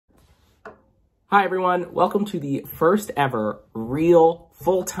Hi everyone, welcome to the first ever real,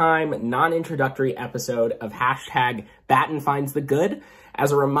 full-time, non-introductory episode of hashtag Batten Finds the Good.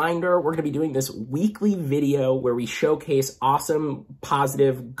 As a reminder, we're going to be doing this weekly video where we showcase awesome,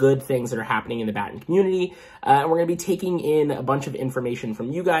 positive, good things that are happening in the Batten community. And we're going to be taking in a bunch of information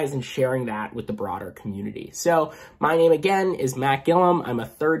from you guys and sharing that with the broader community. So my name again is Matt Gillum. I'm a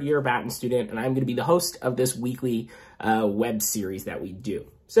third-year Batten student, and I'm going to be the host of this weekly web series that we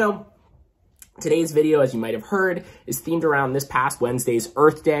do. So today's video, as you might have heard, is themed around this past Wednesday's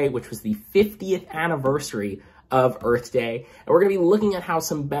Earth Day, which was the 50th anniversary of Earth Day. And we're going to be looking at how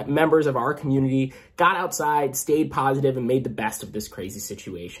some members of our community got outside, stayed positive, and made the best of this crazy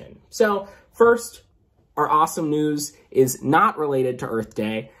situation. So first, our awesome news is not related to Earth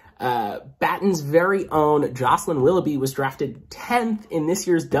Day. Batten's very own Jocelyn Willoughby was drafted 10th in this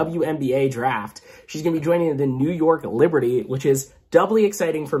year's WNBA draft. She's going to be joining the New York Liberty, which is doubly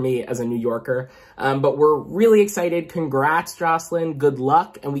exciting for me as a New Yorker, but we're really excited. Congrats, Jocelyn. Good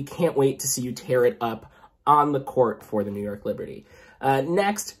luck, and we can't wait to see you tear it up on the court for the New York Liberty.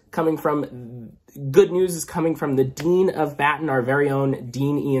 Next, good news is coming from the Dean of Batten, our very own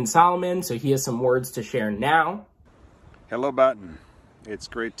Dean Ian Solomon, so he has some words to share now. Hello, Batten. It's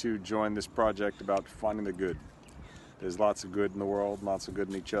great to join this project about finding the good. There's lots of good in the world, lots of good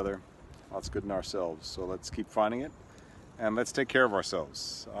in each other, lots of good in ourselves, so let's keep finding it. And let's take care of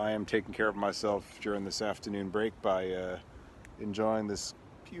ourselves. I am taking care of myself during this afternoon break by enjoying this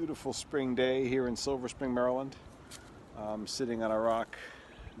beautiful spring day here in Silver Spring, Maryland. I'm sitting on a rock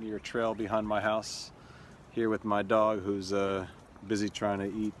near a trail behind my house here with my dog, who's busy trying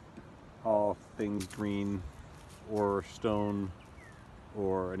to eat all things green or stone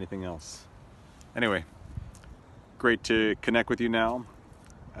or anything else. Anyway, great to connect with you now.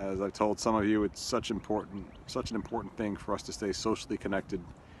 As I've told some of you, it's such an important thing for us to stay socially connected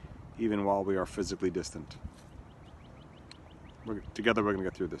even while we are physically distant. Together we're going to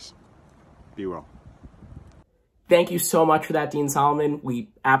get through this. Be well. Thank you so much for that, Dean Solomon. We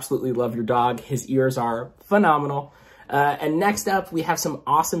absolutely love your dog. His ears are phenomenal. And next up, we have some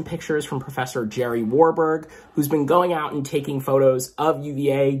awesome pictures from Professor Jerry Warburg, who's been going out and taking photos of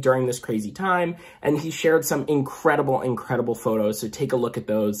UVA during this crazy time, and he shared some incredible, incredible photos, so take a look at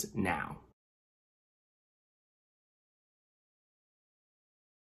those now.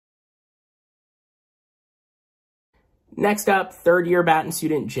 Next up, third-year Batten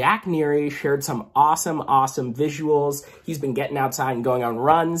student Jack Neary shared some awesome visuals. He's been getting outside and going on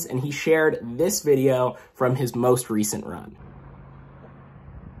runs, and he shared this video from his most recent run.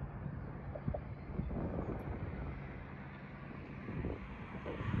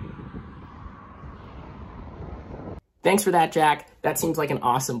 Thanks for that, Jack. That seems like an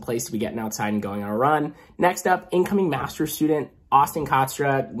awesome place to be getting outside and going on a run. Next up, incoming master's student Austin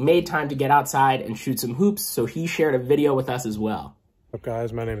Kotstra made time to get outside and shoot some hoops, so he shared a video with us as well. What's up,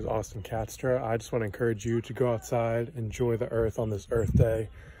 guys? My name is Austin Kotstra. I just want to encourage you to go outside, enjoy the earth on this Earth Day.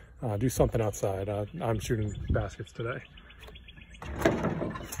 Do something outside. I'm shooting baskets today.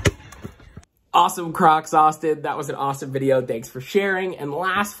 Awesome Crocs, Austin. That was an awesome video. Thanks for sharing. And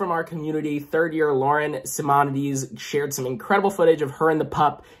last from our community, third year Lauren Simonides shared some incredible footage of her and the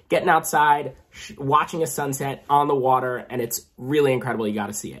pup getting outside, watching a sunset on the water, and it's really incredible. You got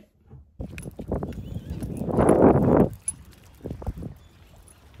to see it.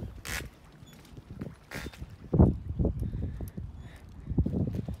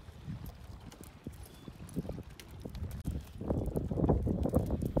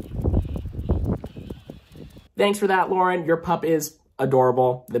 Thanks for that, Lauren. Your pup is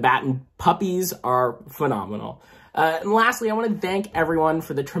adorable. The Batten puppies are phenomenal. And lastly, I want to thank everyone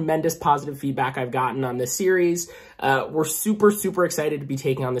for the tremendous positive feedback I've gotten on this series. We're super excited to be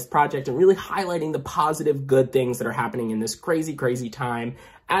taking on this project and really highlighting the positive, good things that are happening in this crazy, crazy time.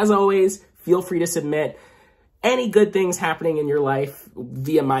 As always, feel free to submit any good things happening in your life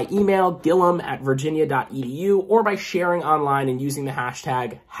via my email, gillum@virginia.edu, or by sharing online and using the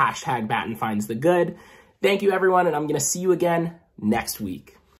hashtag BattenFindsTheGood. Thank you, everyone, and I'm going to see you again next week.